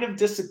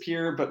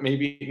disappeared, but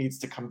maybe it needs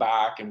to come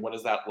back, and what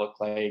does that look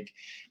like?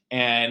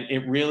 And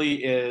it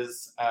really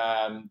is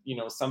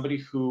somebody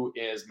who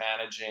is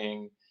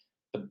managing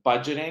the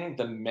budgeting,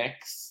 the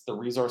mix, the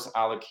resource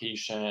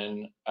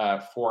allocation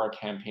for a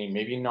campaign,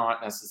 maybe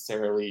not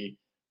necessarily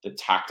the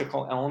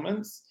tactical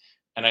elements.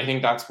 And I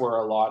think that's where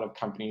a lot of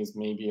companies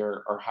maybe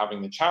are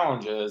having the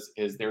challenges,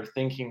 is they're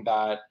thinking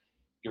that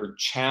your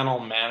channel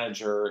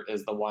manager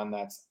is the one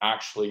that's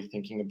actually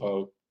thinking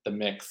about the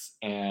mix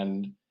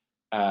and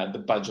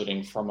the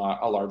budgeting from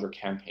a larger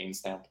campaign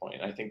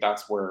standpoint. I think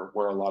that's where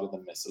a lot of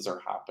the misses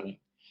are happening.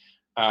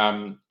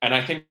 And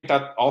I think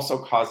that also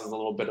causes a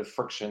little bit of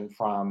friction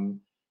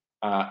from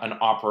an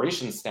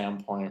operations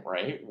standpoint,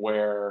 right?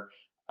 Where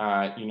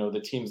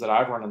the teams that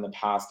I've run in the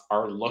past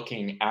are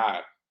looking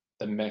at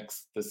the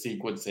mix, the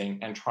sequencing,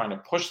 and trying to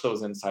push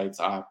those insights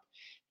up.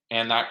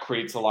 And that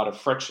creates a lot of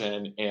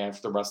friction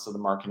if the rest of the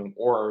marketing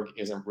org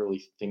isn't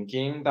really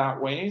thinking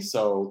that way.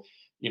 So,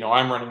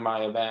 I'm running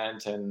my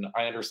event and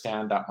I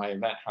understand that my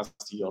event has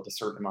to yield a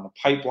certain amount of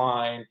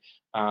pipeline,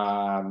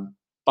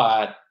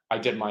 but I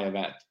did my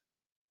event.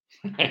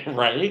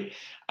 Right?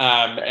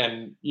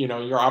 And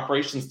your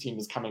operations team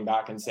is coming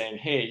back and saying,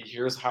 "Hey,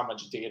 here's how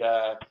much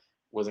data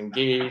was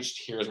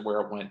engaged. Here's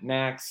where it went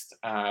next."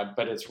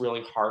 But it's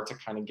really hard to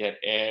kind of get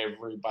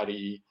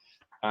everybody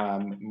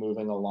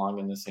moving along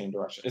in the same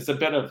direction. It's a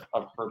bit of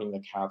herding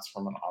the cats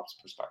from an ops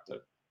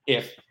perspective,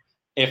 if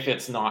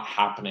it's not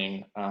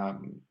happening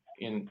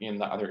in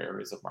the other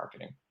areas of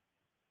marketing.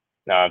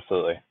 No,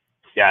 absolutely.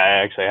 Yeah, I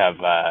actually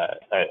have.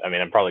 I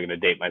mean, I'm probably going to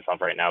date myself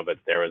right now, but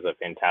there was a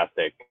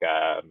fantastic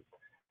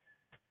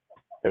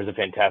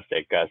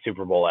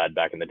Super Bowl ad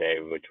back in the day,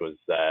 which was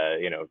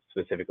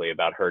specifically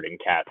about herding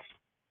cats.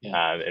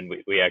 Yeah. And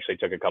we actually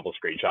took a couple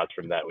screenshots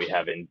from that. We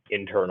have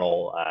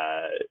internal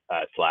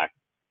Slack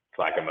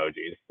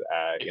emojis,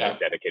 Yeah.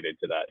 dedicated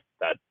to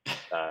that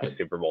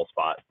Super Bowl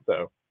spot.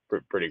 So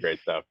pretty great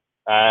stuff.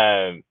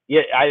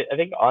 Yeah, I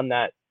think on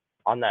that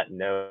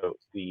note,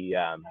 the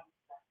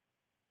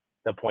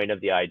point of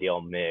the ideal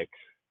mix,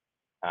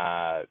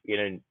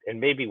 and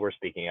maybe we're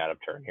speaking out of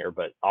turn here,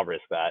 but I'll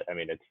risk that. I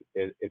mean,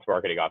 it's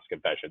marketing ops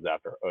confessions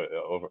after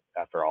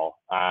all.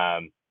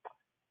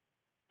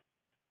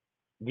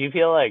 Do you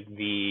feel like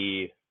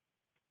the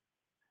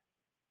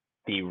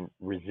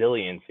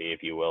resiliency,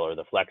 if you will, or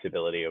the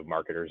flexibility of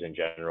marketers in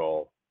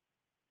general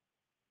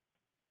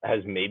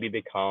has maybe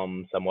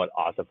become somewhat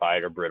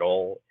ossified or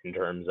brittle in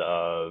terms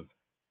of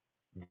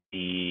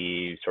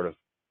the sort of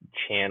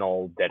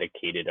channel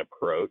dedicated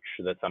approach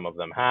that some of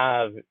them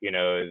have?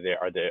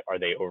 Are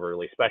they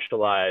overly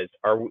specialized?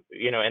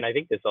 And I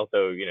think this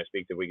also,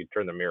 speaks, if we could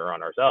turn the mirror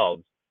on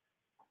ourselves,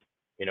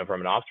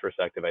 from an ops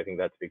perspective, I think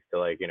that speaks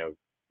to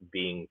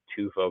being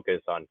too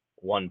focused on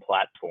one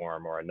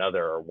platform or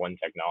another, or one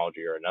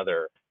technology or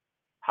another.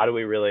 How do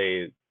we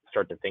really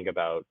start to think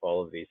about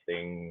all of these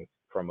things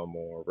from a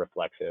more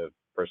reflexive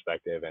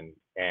perspective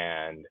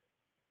and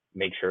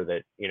make sure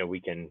that, we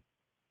can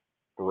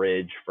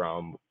bridge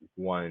from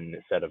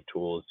one set of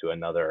tools to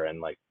another,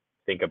 and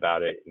think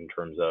about it in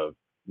terms of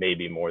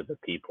maybe more the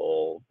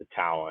people, the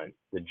talent,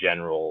 the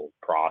general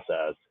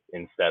process,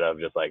 instead of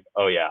just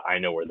oh yeah, I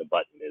know where the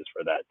button is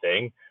for that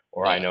thing,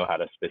 or I know how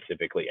to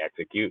specifically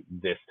execute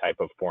this type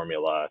of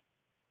formula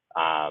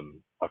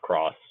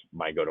across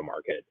my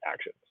go-to-market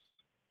actions.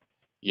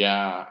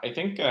 Yeah, I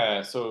think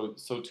so.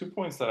 2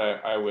 points that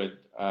I would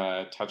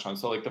touch on.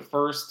 So, the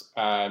first,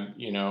 when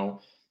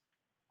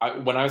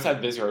I was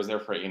at Visio, I was there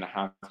for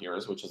 8.5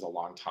 years, which is a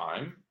long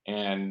time,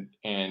 and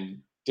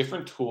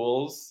different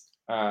tools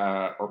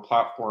or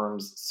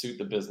platforms suit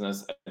the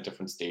business at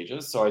different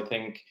stages. So I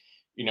think,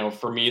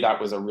 for me, that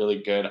was a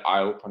really good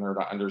eye opener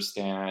to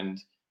understand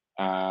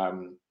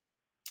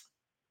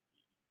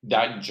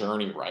that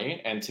journey,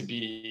 right? And to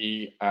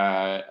be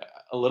a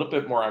little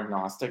bit more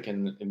agnostic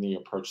in the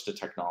approach to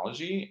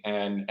technology,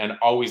 and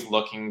always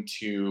looking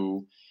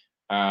to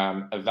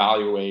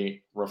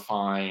evaluate,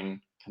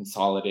 refine,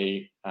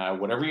 consolidate,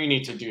 whatever you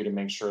need to do to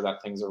make sure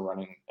that things are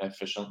running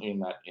efficiently in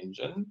that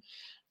engine.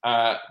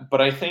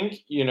 But I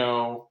think,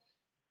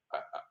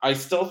 I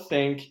still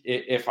think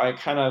if I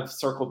kind of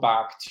circle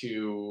back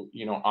to,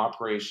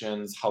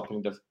 operations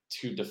helping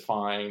to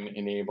define,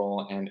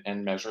 enable,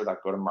 and measure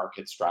that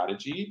go-to-market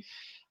strategy,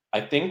 I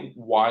think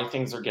why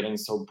things are getting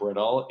so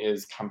brittle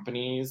is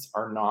companies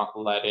are not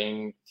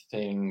letting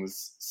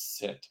things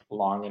sit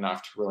long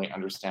enough to really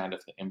understand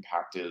if the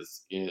impact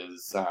is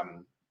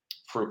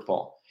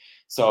fruitful.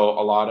 So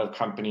a lot of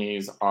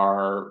companies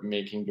are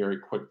making very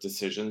quick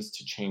decisions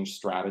to change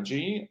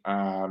strategy,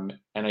 and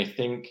I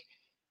think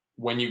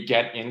when you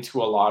get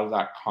into a lot of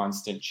that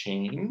constant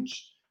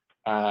change,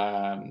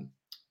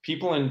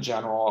 people in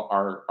general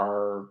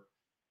are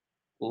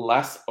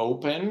less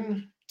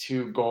open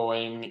to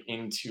going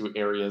into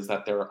areas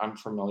that they're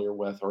unfamiliar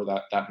with, or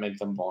that make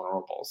them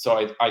vulnerable.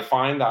 So I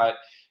find that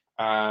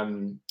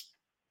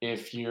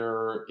if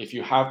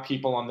you have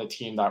people on the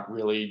team that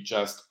really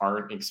just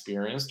aren't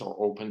experienced or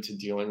open to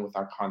dealing with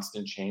that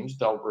constant change,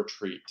 they'll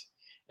retreat.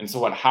 And so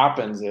what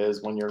happens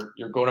is, when your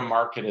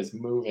go-to-market is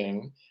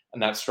moving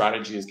and that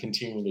strategy is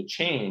continuing to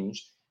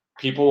change,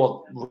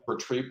 people will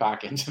retreat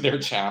back into their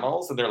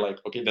channels, and they're like,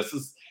 okay, this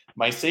is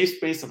my safe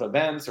space of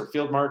events or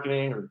field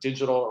marketing or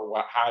digital or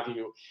what have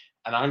you,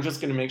 and I'm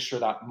just going to make sure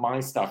that my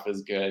stuff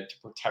is good to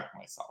protect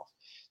myself.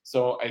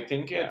 So I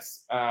think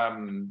it's,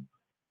 and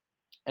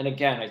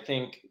again, I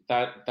think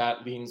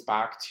that leans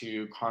back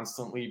to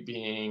constantly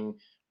being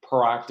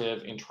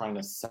proactive in trying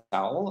to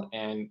sell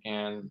and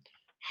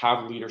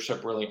have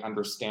leadership really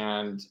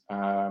understand,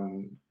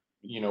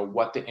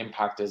 what the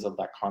impact is of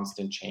that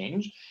constant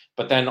change.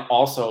 But then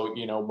also,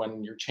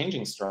 when you're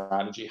changing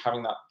strategy,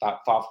 having that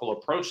thoughtful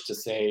approach to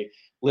say,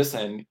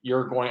 listen,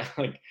 you're going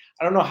like,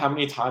 I don't know how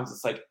many times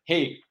it's like,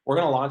 hey, we're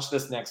going to launch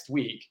this next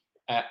week.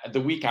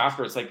 The week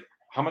after, it's like,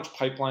 how much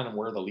pipeline and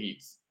where are the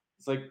leads?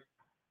 It's like,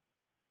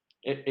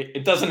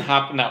 it doesn't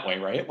happen that way,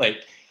 right?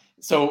 Like,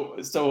 so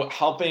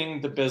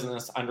helping the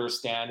business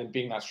understand and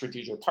being that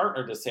strategic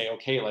partner to say,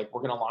 okay, like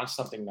we're going to launch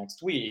something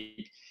next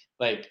week.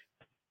 Like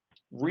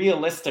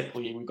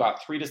realistically, we've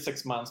got 3 to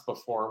 6 months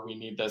before we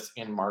need this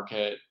in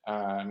market.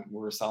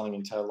 We're selling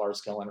into large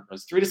scale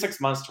enterprise. 3 to 6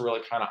 months to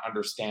really kind of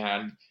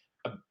understand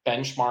a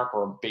benchmark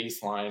or a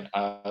baseline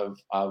of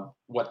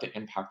what the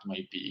impact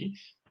might be.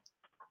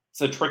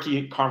 It's a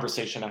tricky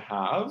conversation to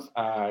have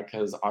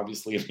because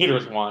obviously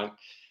leaders want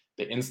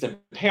the instant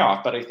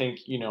payoff, but I think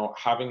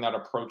having that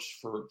approach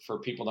for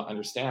people to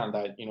understand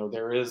that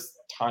there is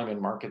time and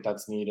market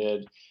that's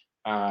needed,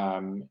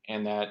 and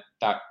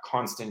that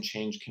constant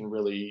change can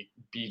really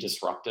be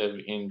disruptive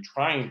in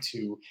trying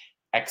to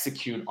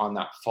execute on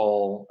that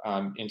full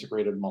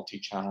integrated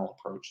multi-channel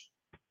approach.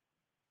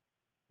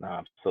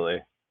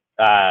 Absolutely.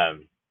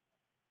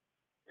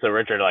 So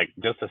Richard, like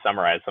just to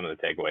summarize some of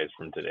the takeaways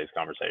from today's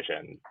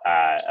conversation,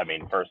 I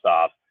mean, first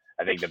off,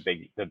 I think the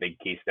big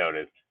keystone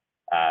is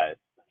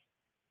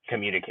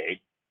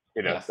communicate.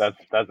 Yes. That's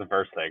the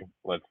first thing.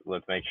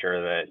 Let's make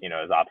sure that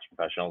as ops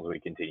professionals we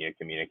continue to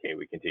communicate,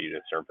 we continue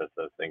to surface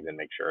those things and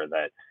make sure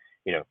that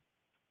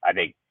I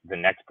think the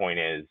next point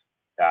is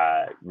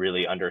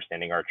really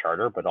understanding our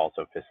charter, but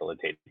also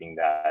facilitating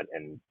that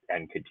and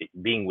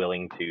being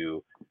willing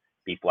to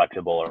be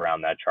flexible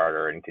around that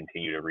charter and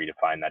continue to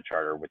redefine that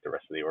charter with the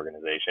rest of the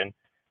organization.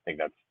 I think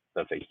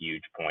that's a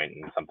huge point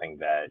and something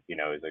that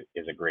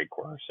is a great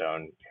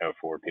cornerstone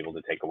for people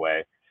to take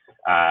away.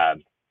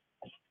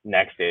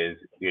 Next is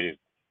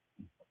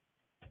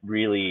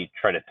really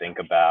try to think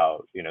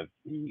about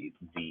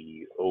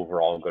the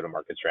overall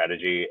go-to-market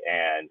strategy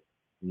and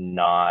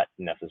not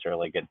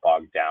necessarily get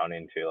bogged down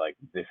into like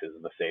this is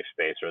the safe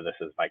space or this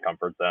is my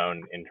comfort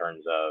zone in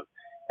terms of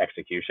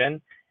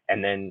execution,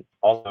 and then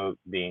also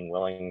being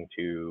willing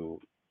to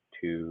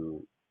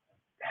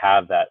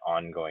have that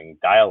ongoing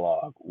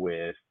dialogue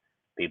with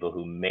people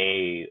who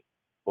may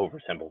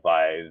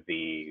oversimplify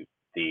the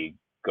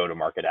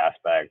go-to-market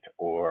aspect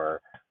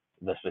or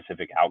the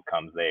specific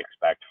outcomes they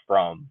expect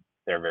from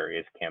their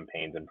various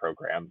campaigns and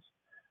programs.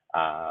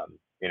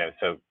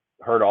 So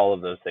heard all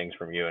of those things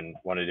from you and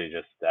wanted to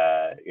just,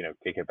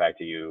 kick it back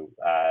to you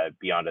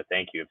beyond a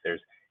thank you. If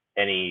there's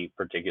any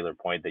particular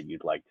point that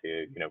you'd like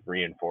to,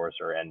 reinforce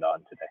or end on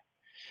today.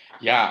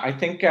 Yeah, I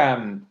think,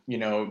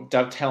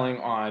 dovetailing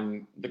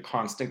on the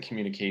constant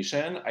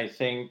communication, I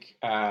think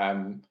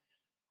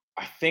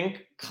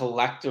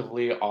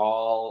collectively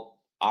all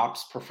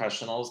ops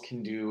professionals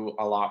can do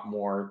a lot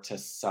more to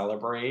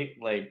celebrate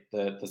like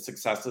the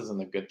successes and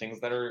the good things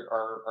that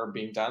are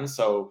being done.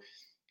 So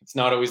it's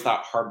not always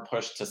that hard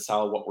push to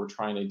sell what we're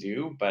trying to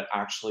do, but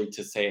actually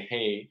to say,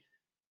 hey,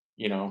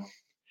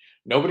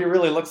 nobody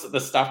really looks at the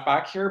stuff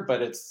back here,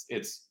 but it's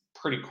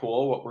pretty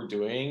cool what we're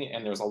doing,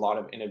 and there's a lot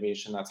of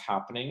innovation that's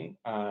happening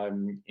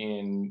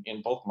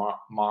in both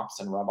MOPS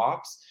and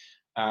RevOps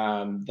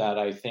that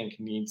I think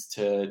needs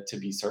to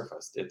be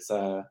surfaced. It's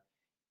a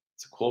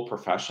cool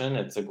profession.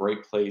 It's a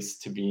great place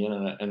to be in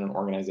an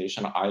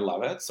organization. I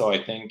love it. So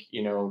I think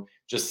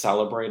just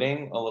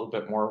celebrating a little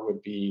bit more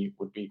would be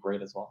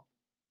great as well.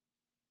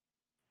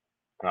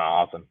 Oh,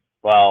 awesome.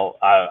 Well,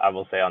 I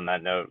will say on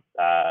that note,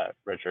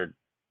 Richard,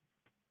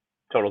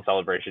 total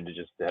celebration to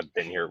just have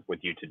been here with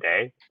you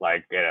today.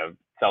 Like,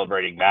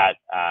 celebrating that.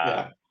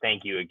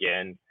 Thank you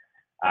again.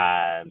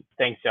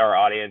 Thanks to our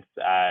audience.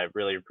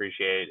 Really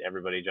appreciate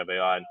everybody jumping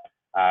on.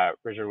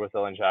 Richard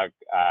Wasylynchuk,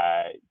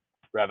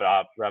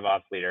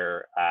 RevOps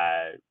leader.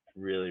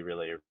 Really,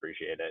 really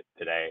appreciate it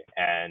today.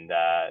 And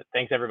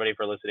thanks everybody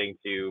for listening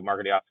to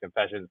Marketing Ops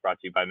Confessions, brought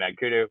to you by Matt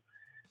Kudu.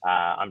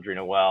 I'm Drew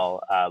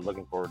Noel.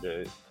 Looking forward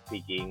to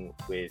speaking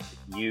with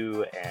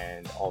you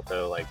and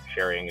also like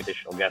sharing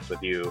additional guests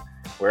with you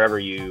wherever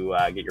you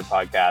get your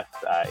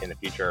podcasts in the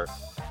future.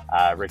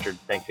 Richard,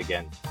 thanks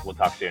again. We'll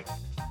talk soon.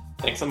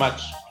 Thanks so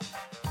much.